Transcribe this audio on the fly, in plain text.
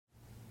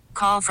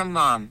Call from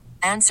mom.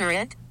 Answer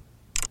it.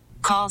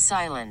 Call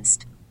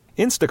silenced.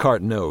 Instacart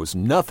knows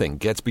nothing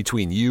gets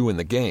between you and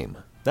the game.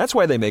 That's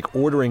why they make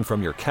ordering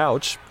from your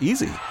couch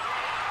easy.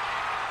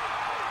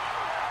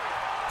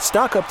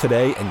 Stock up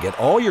today and get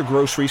all your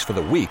groceries for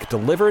the week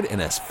delivered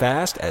in as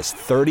fast as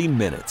 30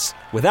 minutes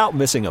without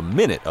missing a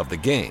minute of the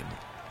game.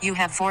 You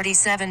have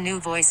 47 new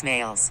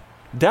voicemails.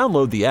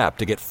 Download the app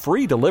to get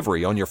free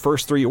delivery on your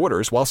first 3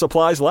 orders while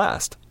supplies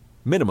last.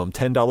 Minimum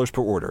 $10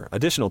 per order.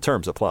 Additional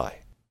terms apply.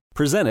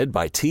 Presented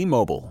by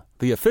T-Mobile,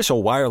 the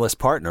official wireless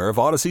partner of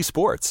Odyssey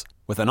Sports.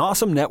 With an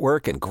awesome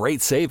network and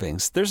great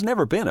savings, there's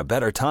never been a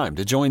better time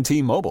to join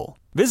T-Mobile.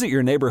 Visit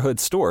your neighborhood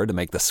store to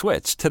make the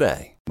switch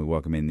today. We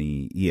welcome in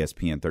the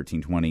ESPN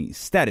 1320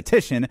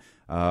 statistician,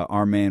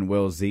 our man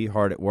Will Z,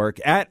 hard at work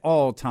at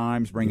all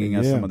times, bringing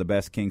us some of the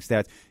best King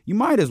stats. You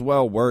might as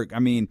well work. I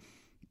mean,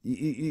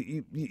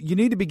 you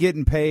need to be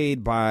getting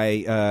paid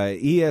by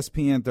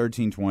ESPN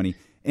 1320.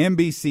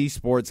 NBC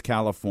Sports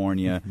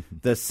California,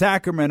 the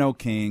Sacramento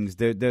Kings,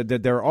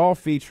 they're all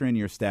featuring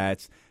your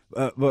stats.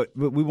 But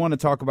we want to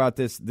talk about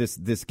this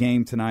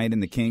game tonight in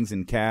the Kings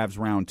and Cavs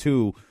round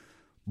 2.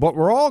 But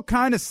we're all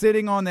kind of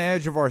sitting on the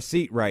edge of our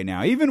seat right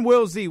now. Even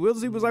Will Z. Will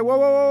Z was like,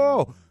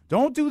 whoa.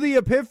 Don't do the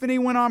epiphany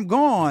when I'm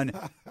gone.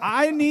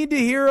 I need to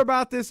hear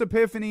about this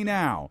epiphany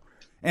now.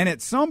 And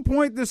at some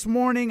point this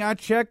morning, I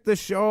checked the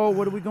show.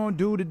 What are we going to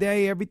do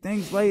today?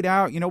 Everything's laid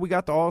out. You know, we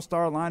got the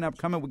all-star lineup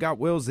coming. We got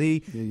Will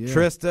Z,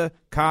 Trista,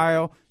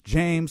 Kyle,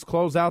 James,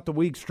 close out the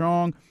week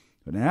strong.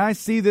 But then I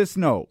see this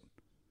note.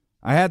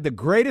 I had the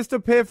greatest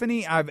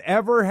epiphany I've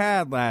ever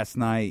had last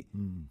night.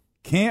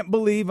 Can't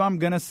believe I'm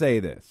going to say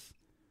this.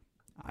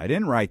 I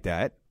didn't write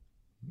that.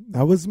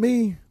 That was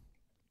me.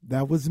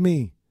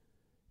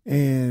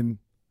 And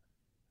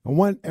I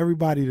want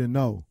everybody to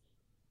know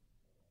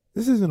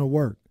this isn't a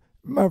work.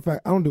 Matter of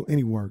fact, I don't do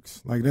any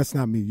works. Like, that's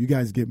not me. You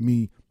guys get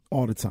me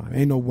all the time.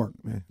 Ain't no work,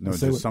 man. No,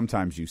 just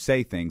sometimes you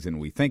say things and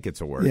we think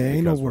it's a work. Yeah,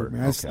 ain't no work,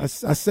 man. Okay.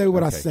 I say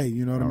what I say,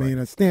 you know what I mean?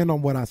 Right. I stand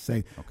on what I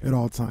say at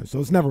all times. So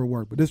it's never a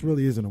work, but this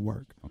really isn't a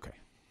work. Okay.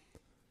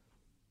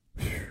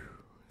 Whew,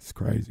 it's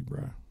crazy,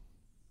 bro.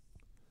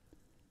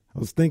 I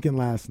was thinking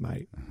last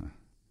night,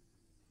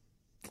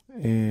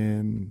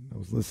 and I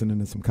was listening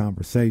to some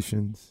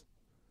conversations,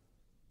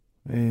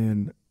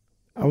 and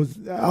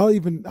I'll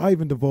even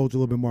divulge a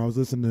little bit more. I was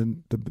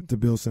listening to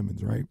Bill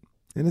Simmons, right?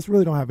 And this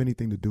really don't have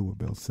anything to do with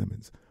Bill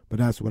Simmons, but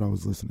that's what I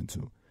was listening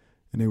to.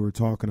 And they were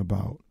talking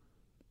about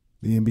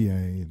the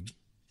NBA and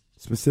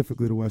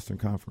specifically the Western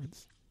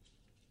Conference.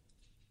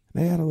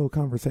 And they had a little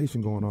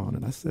conversation going on,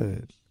 and I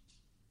said,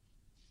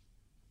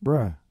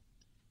 bruh,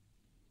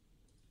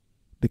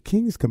 the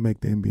Kings can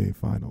make the NBA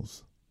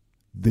Finals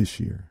this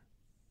year.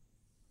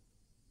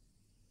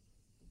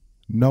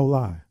 No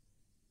lie.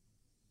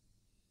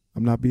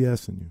 I'm not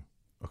BSing you.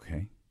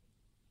 Okay.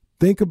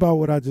 Think about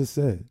what I just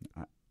said.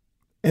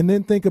 And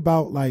then think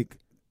about, like,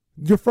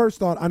 your first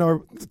thought. I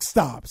know,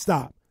 stop.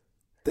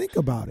 Think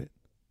about it.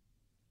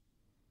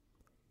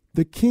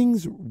 The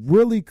Kings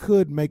really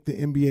could make the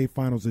NBA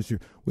Finals this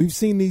year. We've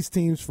seen these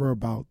teams for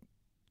about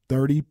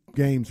 30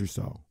 games or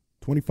so,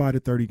 25 to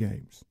 30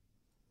 games.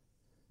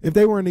 If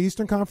they were in the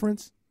Eastern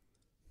Conference,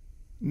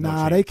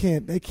 they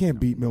can't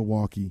beat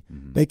Milwaukee.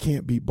 Mm-hmm. They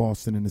can't beat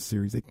Boston in the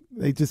series.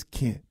 They just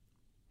can't.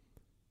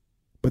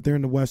 But they're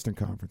in the Western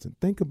Conference. And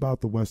think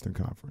about the Western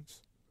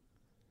Conference.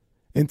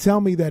 And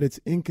tell me that it's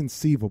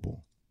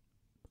inconceivable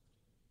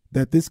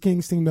that this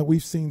Kings team that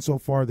we've seen so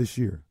far this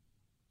year,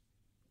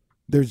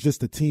 there's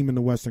just a team in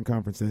the Western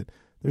Conference that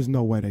there's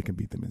no way they can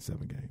beat them in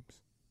 7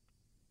 games.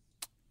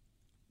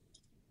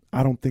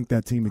 I don't think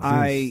that team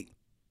exists.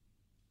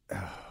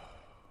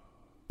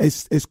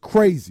 It's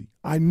crazy.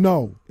 I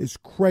know. It's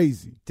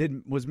crazy.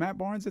 Was Matt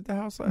Barnes at the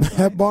house last night?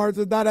 Matt Barnes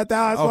is not at the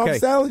house. Okay. I'm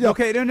telling you.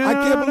 Okay, no, I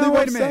can't believe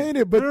wait I'm saying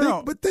it,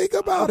 but think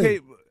about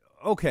it.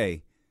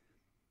 Okay.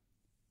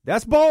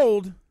 That's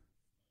bold,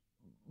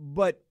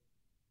 but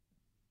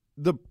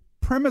the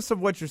premise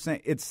of what you're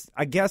saying,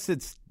 I guess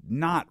it's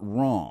not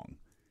wrong.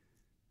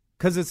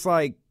 Because it's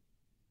like,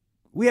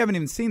 we haven't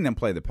even seen them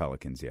play the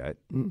Pelicans yet.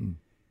 Mm-mm.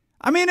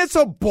 I mean, it's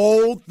a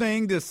bold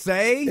thing to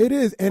say. It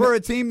is. And for a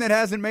team that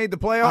hasn't made the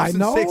playoffs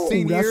in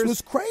 16 years. That's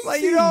what's crazy.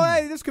 Like,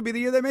 hey, this could be the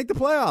year they make the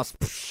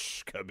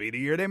playoffs. Could be the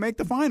year they make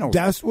the finals.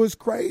 That's what's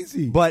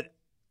crazy. But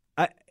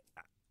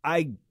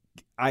I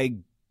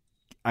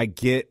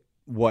get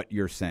what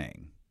you're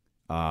saying.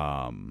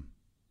 I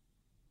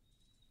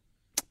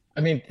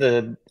mean,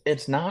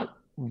 it's not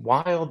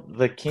wild.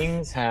 The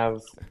Kings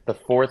have the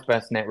 4th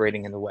best net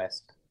rating in the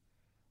West.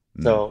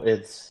 So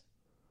it's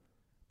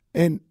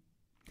and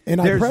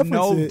there's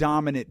no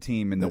dominant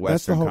team in the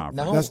Western Conference.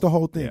 No. That's the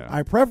whole thing. Yeah.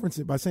 I preference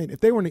it by saying if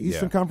they were in the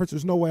Eastern Conference,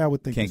 there's no way I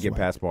would think can't this get way.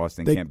 past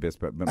Boston, but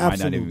might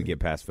not even get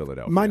past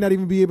Philadelphia. Might not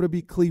even be able to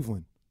beat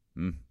Cleveland.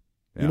 Yeah.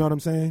 You know what I'm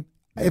saying?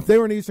 Yeah. If they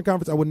were in the Eastern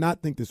Conference, I would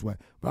not think this way.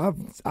 But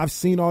I've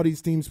seen all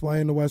these teams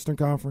play in the Western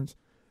Conference.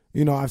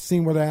 You know, I've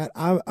seen where they're at.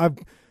 I've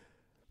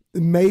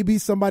maybe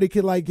somebody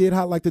could like get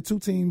hot. Like the 2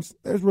 teams,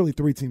 there's really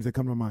 3 teams that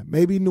come to mind.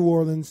 Maybe New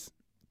Orleans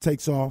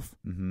takes off.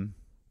 Mm-hmm.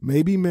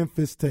 Maybe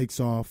Memphis takes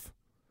off.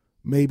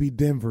 maybe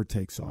Denver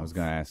takes off. I was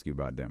going to ask you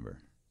about Denver.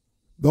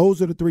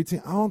 Those are the 3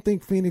 teams. I don't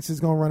think Phoenix is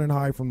going to run and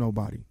hide from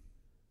nobody.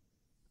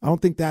 I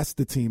don't think that's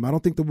the team. I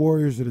don't think the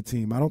Warriors are the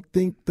team. I don't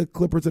think the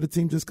Clippers are the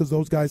team just because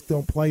those guys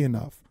don't play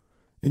enough.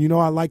 And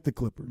I like the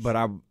Clippers. But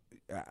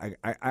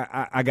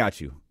I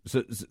got you.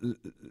 So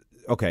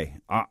okay,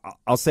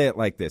 I'll say it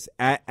like this: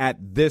 at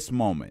this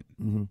moment,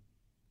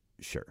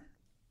 sure.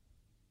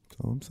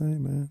 That's all I'm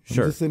saying, man.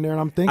 Sure. I'm just sitting there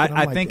and I'm thinking.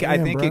 I think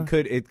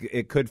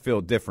it could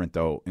feel different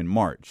though in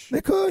March.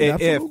 It could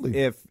absolutely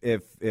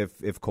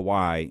if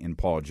Kawhi and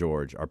Paul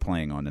George are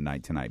playing on a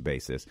night-to-night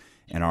basis,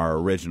 and our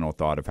original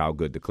thought of how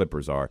good the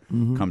Clippers are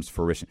comes to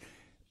fruition.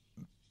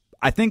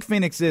 I think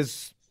Phoenix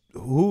is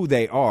who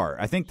they are.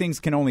 I think things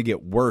can only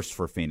get worse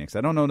for Phoenix.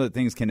 I don't know that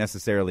things can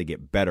necessarily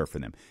get better for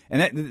them.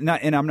 And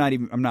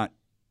I'm not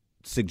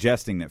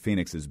suggesting that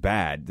Phoenix is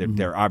bad.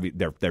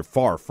 They're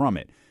far from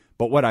it.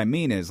 But what I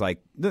mean is, like,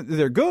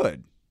 they're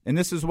good, and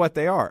this is what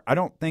they are. I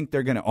don't think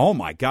they're going to, oh,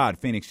 my God,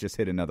 Phoenix just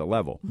hit another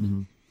level.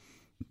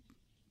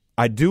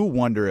 I do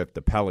wonder if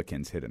the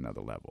Pelicans hit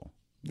another level.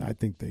 I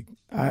think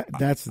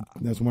that's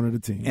one of the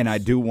teams. And I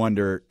do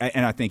wonder,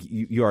 and I think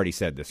you already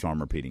said this, so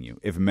I'm repeating you,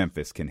 if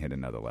Memphis can hit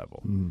another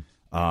level.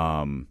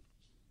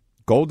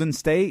 Golden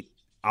State,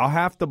 I'll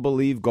have to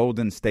believe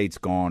Golden State's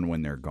gone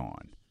when they're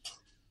gone.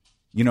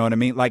 You know what I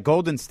mean? Like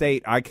Golden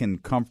State, I can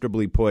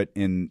comfortably put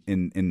in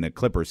the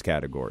Clippers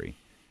category,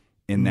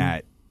 in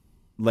that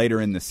later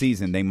in the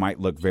season they might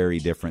look very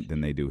different than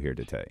they do here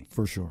today.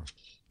 For sure.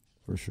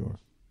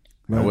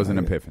 That was an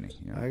epiphany.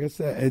 Yeah. Like I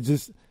said, it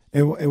just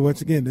and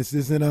once again, this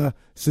isn't a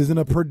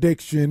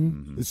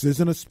prediction. This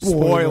isn't a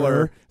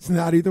spoiler. It's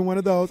not either one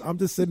of those. I'm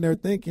just sitting there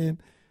thinking,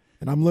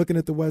 and I'm looking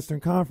at the Western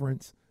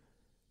Conference,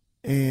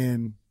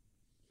 and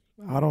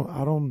I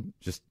don't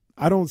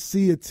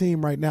see a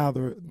team right now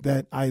the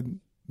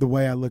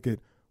way I look at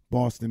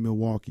Boston,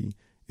 Milwaukee,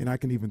 and I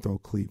can even throw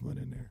Cleveland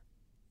in there.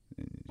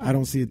 I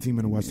don't see a team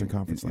in the Western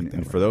Conference like that.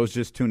 And for those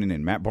just tuning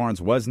in, Matt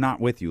Barnes was not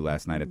with you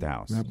last night at the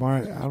house. Matt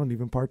Barnes, I don't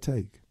even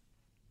partake.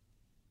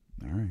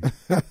 All right.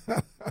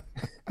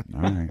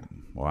 All right.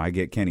 Well, I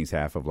get Kenny's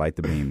half of Light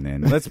the Beam then.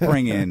 Let's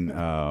bring in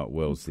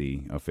Will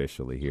Z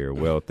officially here.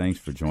 Will, thanks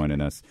for joining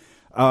us.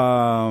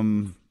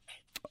 Cavs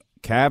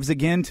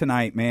again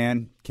tonight,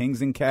 man.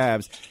 Kings and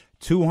Cavs.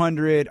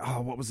 200.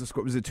 Oh, what was the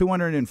score? Was it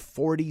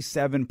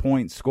 247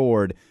 points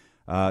scored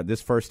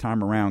this first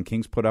time around?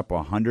 Kings put up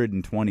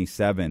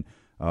 127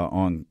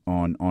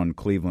 on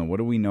Cleveland. What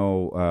do we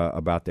know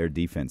about their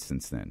defense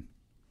since then?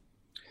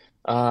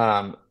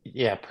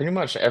 Yeah, pretty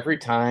much every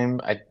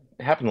time. It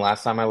happened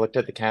last time I looked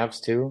at the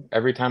Cavs too.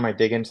 Every time I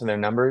dig into their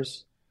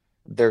numbers,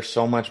 they're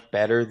so much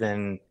better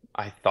than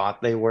I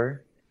thought they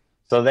were.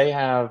 So they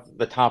have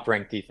the top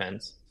ranked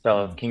defense.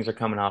 So the Kings are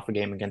coming off a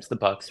game against the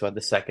Bucks, who had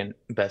the second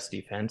best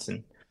defense,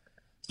 and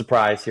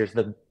surprise, here's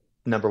the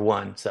number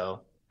one.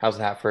 So how's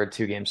that for a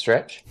 2-game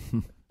stretch?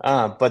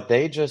 But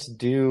they just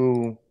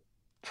do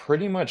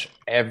pretty much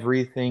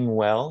everything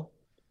well,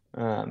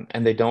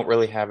 and they don't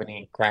really have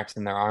any cracks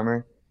in their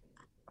armor.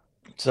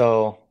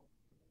 So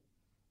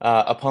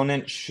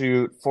opponents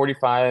shoot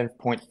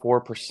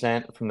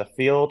 45.4% from the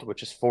field,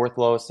 which is 4th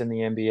lowest in the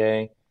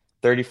NBA,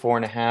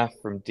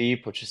 34.5% from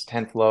deep, which is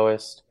 10th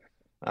lowest.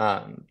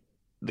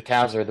 The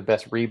Cavs are the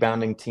best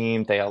rebounding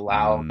team. They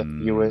allow the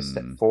fewest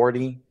at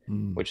 40,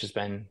 which has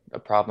been a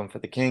problem for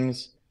the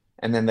Kings.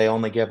 And then they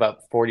only give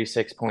up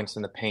 46 points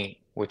in the paint,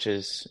 which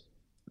is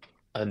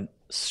a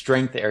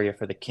strength area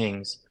for the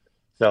Kings.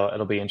 So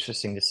it'll be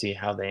interesting to see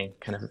how they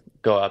kind of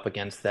go up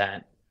against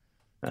that,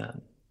 I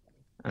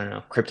don't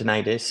know,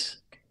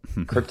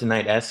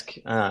 kryptonite-esque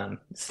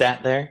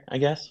stat there, I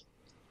guess.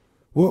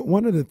 Well,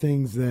 one of the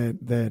things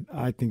that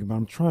I think about,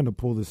 I'm trying to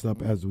pull this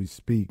up as we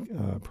speak,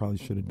 probably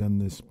should have done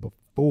this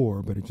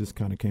before, but it just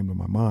kind of came to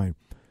my mind,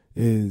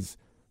 is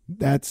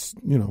that's,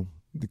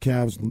 the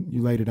Cavs,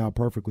 you laid it out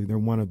perfectly. They're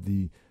one of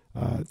the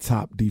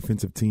top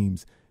defensive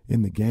teams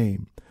in the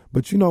game.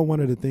 But, one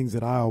of the things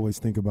that I always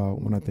think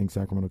about when I think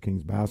Sacramento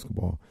Kings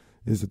basketball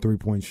is the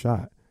three-point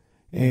shot.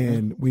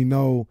 And we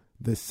know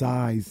the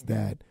size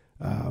that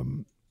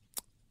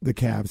the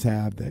Cavs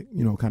have that,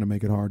 kind of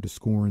make it hard to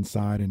score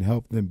inside and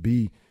help them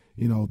be,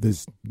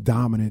 this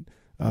dominant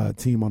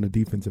team on the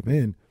defensive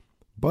end.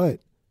 But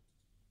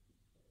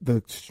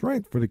the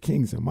strength for the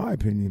Kings, in my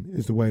opinion,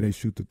 is the way they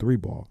shoot the three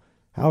ball.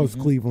 How is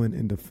Cleveland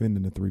in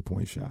defending the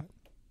three-point shot?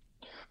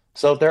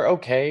 So they're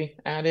okay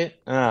at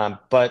it,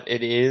 but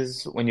it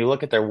is, when you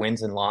look at their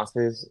wins and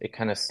losses, it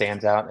kind of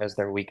stands out as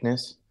their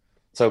weakness.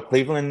 So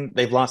Cleveland,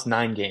 they've lost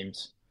 9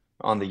 games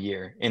on the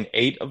year. In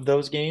 8 of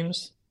those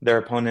games, their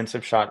opponents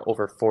have shot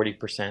over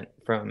 40%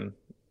 from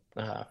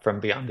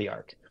beyond the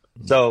arc.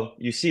 So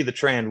you see the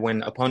trend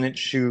when opponents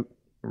shoot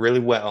really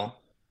well,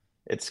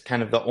 it's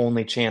kind of the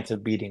only chance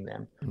of beating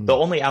them. The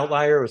only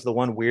outlier was the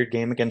one weird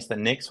game against the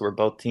Knicks where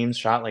both teams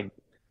shot like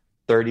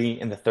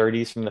 30 in the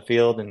 30s from the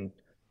field and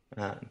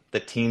the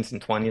teens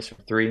and 20s from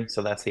 3.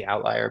 So that's the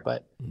outlier.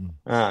 But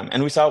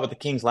and we saw it with the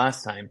Kings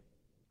last time.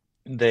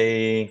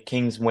 The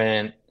Kings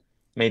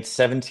made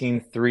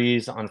 17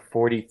 threes on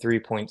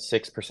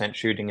 43.6%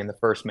 shooting in the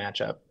first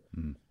matchup.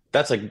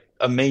 That's an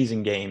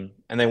amazing game,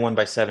 and they won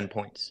by 7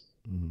 points.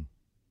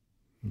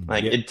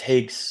 Like, it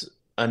takes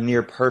a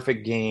near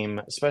perfect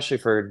game, especially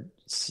for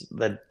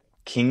the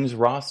Kings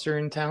roster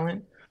and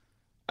talent,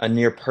 a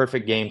near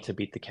perfect game to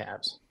beat the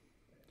Cavs.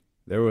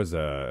 There was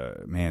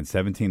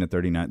 17 to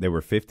 39. They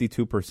were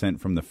 52%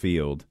 from the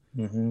field,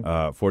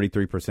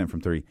 43%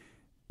 from three.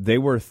 They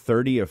were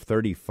 30 of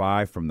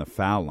 35 from the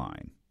foul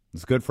line.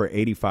 It's good for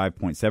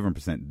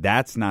 85.7%.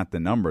 That's not the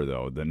number,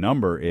 though. The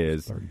number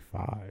is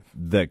 35.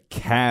 The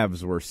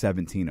Cavs were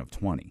 17 of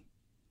 20.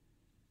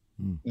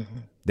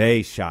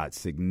 They shot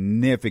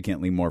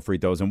significantly more free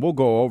throws, and we'll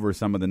go over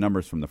some of the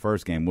numbers from the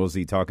first game. We'll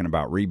see talking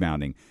about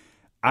rebounding.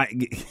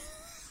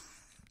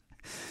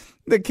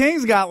 The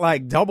Kings got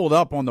like doubled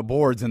up on the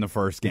boards in the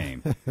first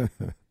game,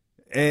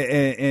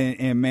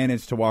 and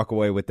managed to walk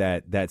away with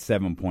that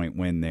 7-point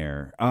win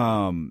there.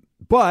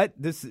 But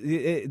this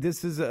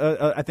is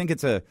I think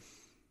it's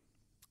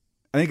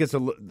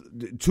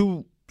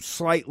two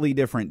slightly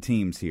different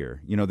teams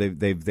here. You know,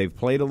 they've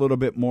played a little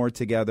bit more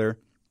together.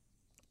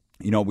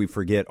 You know, we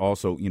forget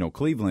also, you know,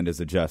 Cleveland is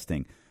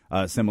adjusting,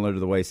 similar to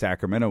the way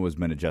Sacramento has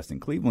been adjusting.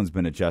 Cleveland's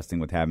been adjusting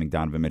with having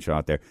Donovan Mitchell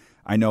out there.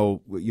 I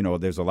know, you know,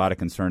 there's a lot of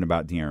concern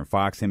about De'Aaron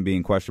Fox, him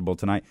being questionable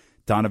tonight.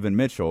 Donovan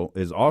Mitchell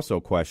is also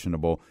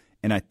questionable.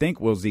 And I think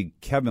we'll see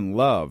Kevin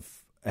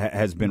Love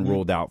has been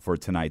ruled out for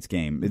tonight's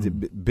game. Is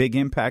it big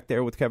impact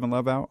there with Kevin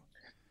Love out?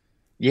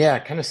 Yeah,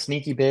 kind of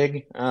sneaky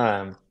big.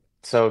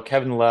 So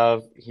Kevin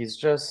Love, he's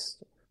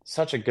just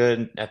such a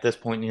good, at this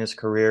point in his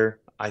career,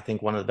 I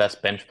think one of the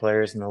best bench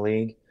players in the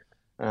league,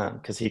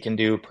 because he can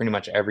do pretty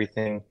much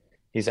everything.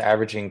 He's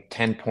averaging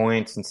 10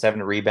 points and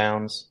 7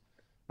 rebounds,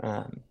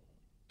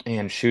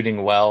 and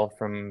shooting well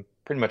from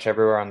pretty much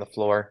everywhere on the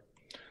floor.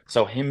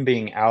 So him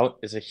being out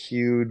is a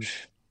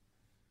huge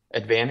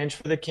advantage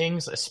for the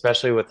Kings,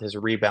 especially with his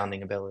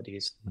rebounding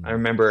abilities. I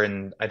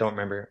think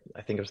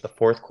it was the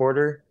fourth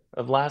quarter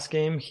of last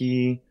game,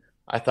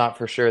 I thought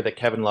for sure that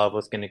Kevin Love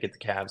was going to get the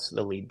Cavs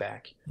the lead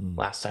back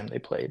last time they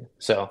played.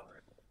 So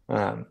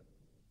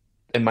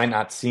it might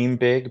not seem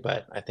big,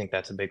 but I think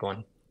that's a big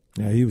one.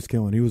 Yeah, he was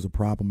killing. He was a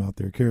problem out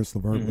there. Karis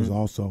LeVert was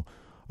also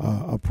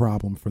a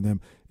problem for them.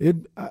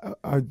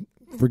 I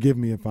forgive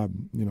me if I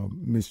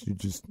missed you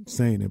just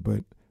saying it,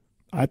 but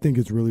I think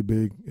it's really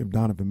big if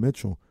Donovan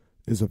Mitchell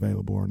is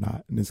available or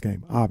not in this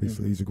game.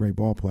 Obviously, he's a great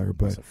ball player,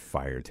 but that's a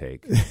fire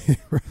take.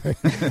 Right.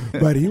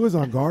 But he was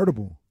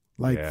unguardable.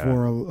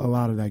 For a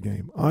lot of that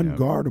game,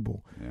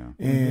 unguardable. Yeah.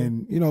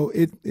 And,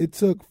 it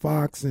took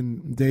Fox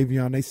and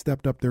Davion, they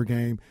stepped up their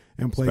game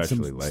and played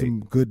some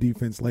good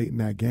defense late in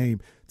that game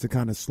to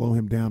kind of slow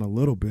him down a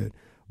little bit.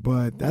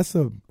 But that's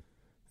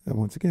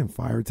once again,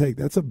 fire take.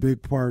 That's a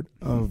big part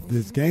of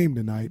this game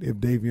tonight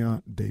if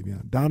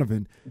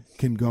Donovan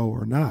can go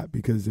or not.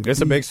 Because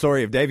it's a big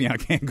story if Davion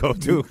can't go,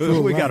 too.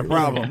 We got a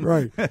problem.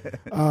 Right.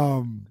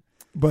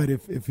 But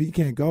if he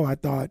can't go, I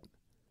thought,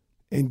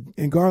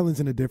 and Garland's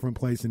in a different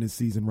place in this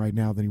season right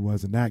now than he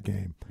was in that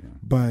game. Yeah.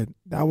 But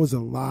that was a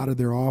lot of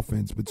their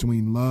offense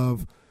between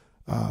Love,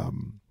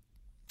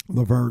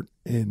 LeVert,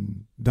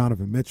 and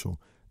Donovan Mitchell.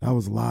 That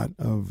was a lot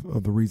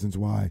of the reasons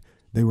why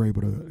they were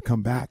able to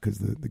come back, because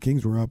the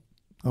Kings were up,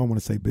 I don't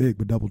want to say big,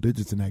 but double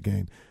digits in that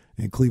game.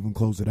 And Cleveland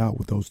closed it out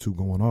with those two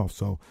going off.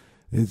 So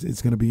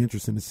it's going to be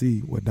interesting to see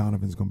what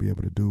Donovan's going to be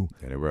able to do.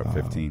 Yeah, they were up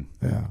 15.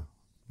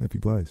 If he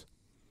plays.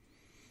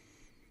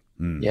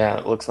 Yeah,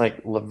 it looks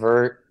like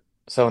LeVert.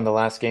 So in the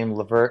last game,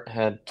 LeVert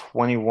had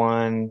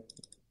 21,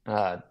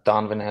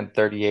 Donovan had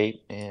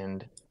 38,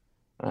 and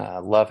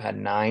Love had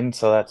 9.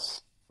 So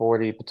that's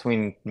 40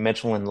 between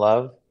Mitchell and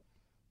Love,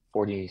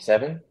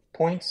 47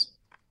 points.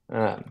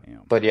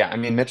 But yeah, I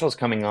mean, Mitchell's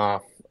coming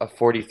off a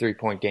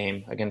 43-point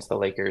game against the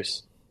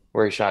Lakers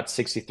where he shot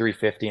 63,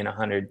 50, and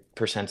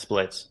 100%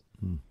 splits.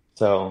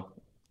 So,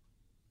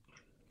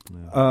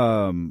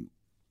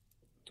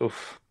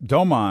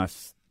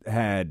 Domas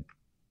had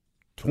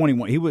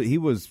 21. He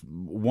was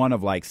one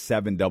of like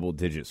 7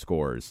 double-digit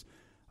scorers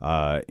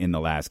in the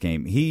last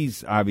game.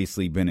 He's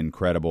obviously been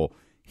incredible.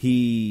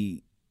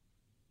 He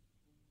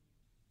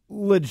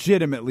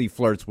legitimately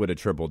flirts with a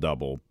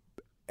triple-double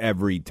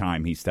every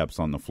time he steps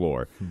on the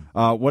floor.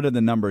 What are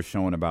the numbers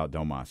showing about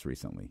Domas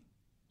recently?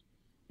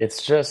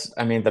 It's just,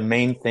 I mean, the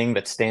main thing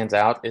that stands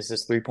out is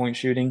his three-point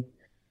shooting.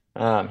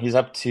 He's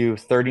up to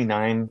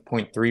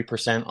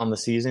 39.3% on the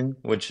season,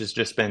 which has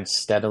just been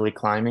steadily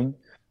climbing.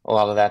 A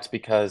lot of that's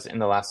because in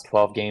the last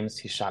 12 games,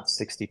 he shot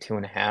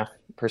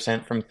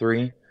 62.5% from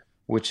 3,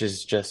 which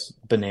is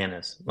just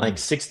bananas. Like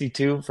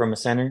 62 from a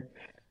center.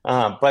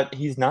 But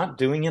he's not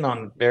doing it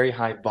on very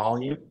high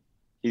volume.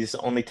 He's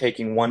only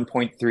taking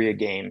 1.3 a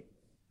game.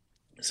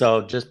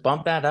 So just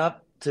bump that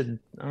up to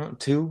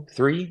 2,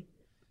 3.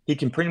 He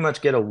can pretty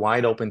much get a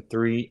wide open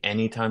 3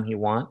 anytime he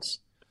wants.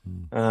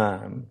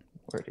 Where'd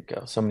it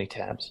go? So many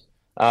tabs.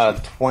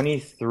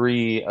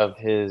 23 of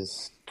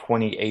his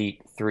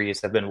 28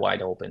 threes have been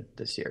wide open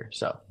this year.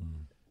 So,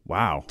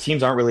 wow.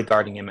 Teams aren't really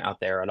guarding him out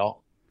there at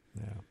all.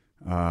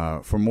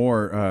 Yeah. For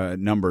more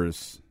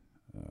numbers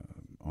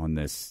on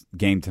this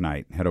game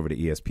tonight, head over to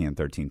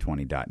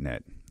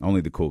ESPN1320.net.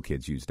 Only the cool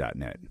kids use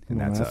 .net, and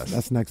that's us.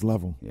 That's next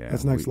level. Yeah,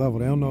 that's next level.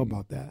 They don't know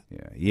about that.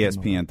 Yeah,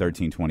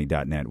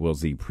 ESPN1320.net. Will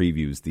Z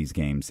previews these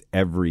games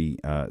every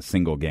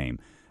single game.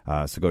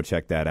 So go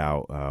check that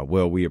out.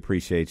 Will, we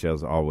appreciate you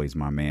as always,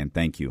 my man.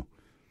 Thank you.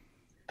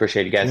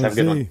 Appreciate you guys. Have a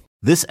good one.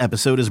 This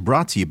episode is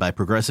brought to you by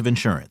Progressive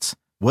Insurance.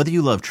 Whether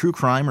you love true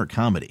crime or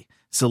comedy,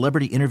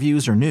 celebrity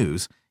interviews or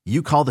news,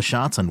 you call the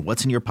shots on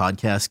what's in your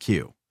podcast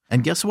queue.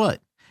 And guess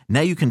what?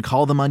 Now you can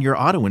call them on your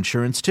auto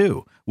insurance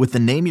too with the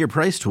Name Your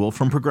Price tool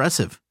from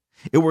Progressive.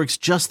 It works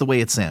just the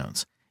way it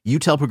sounds. You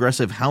tell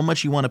Progressive how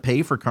much you want to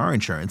pay for car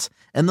insurance,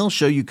 and they'll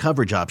show you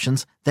coverage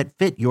options that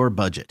fit your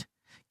budget.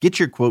 Get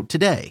your quote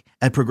today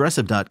at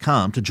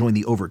Progressive.com to join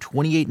the over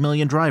 28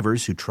 million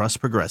drivers who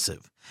trust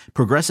Progressive.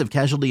 Progressive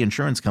Casualty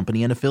Insurance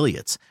Company and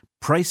Affiliates.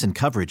 Price and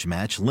coverage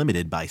match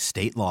limited by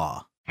state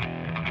law.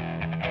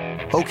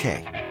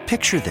 Okay,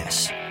 picture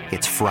this.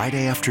 It's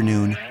Friday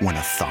afternoon when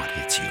a thought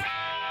hits you.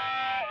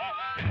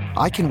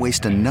 I can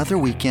waste another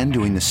weekend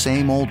doing the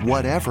same old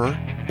whatever,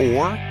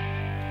 or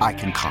I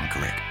can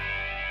conquer it.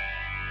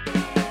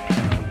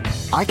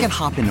 I can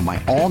hop into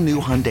my all-new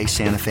Hyundai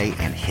Santa Fe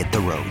and hit the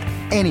road.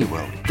 Any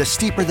road. The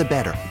steeper, the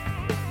better.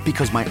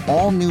 Because my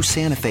all-new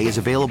Santa Fe is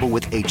available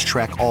with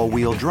H-Track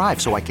all-wheel drive,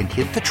 so I can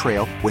hit the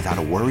trail without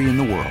a worry in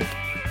the world.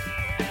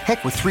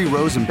 Heck, with 3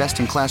 rows and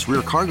best-in-class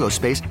rear cargo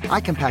space, I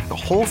can pack the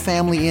whole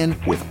family in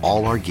with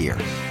all our gear.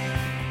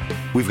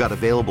 We've got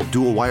available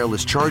dual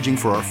wireless charging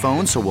for our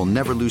phones, so we'll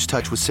never lose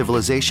touch with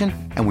civilization,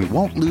 and we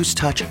won't lose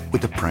touch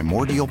with the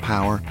primordial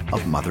power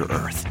of Mother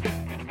Earth.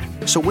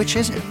 So which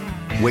is it?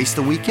 Waste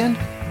the weekend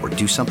or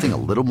do something a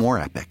little more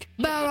epic?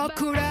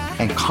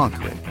 And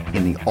conquer it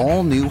in the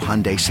all-new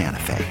Hyundai Santa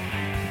Fe.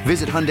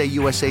 Visit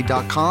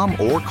HyundaiUSA.com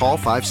or call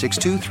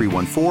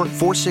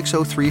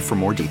 562-314-4603 for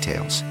more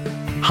details.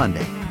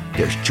 Hyundai,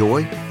 there's joy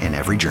in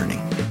every journey.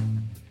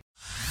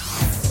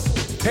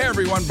 Hey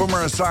everyone, Boomer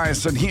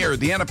Esiason here.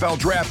 The NFL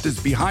Draft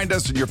is behind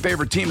us and your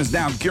favorite team is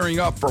now gearing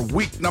up for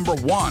week number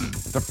 1.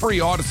 The free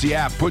Odyssey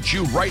app puts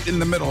you right in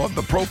the middle of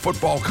the pro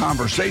football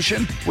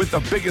conversation with the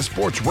biggest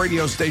sports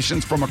radio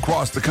stations from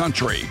across the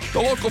country.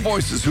 The local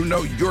voices who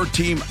know your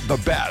team the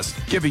best,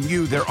 giving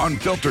you their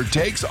unfiltered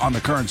takes on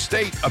the current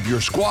state of your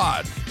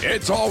squad.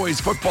 It's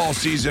always football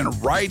season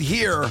right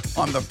here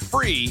on the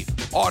free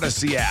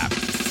Odyssey app.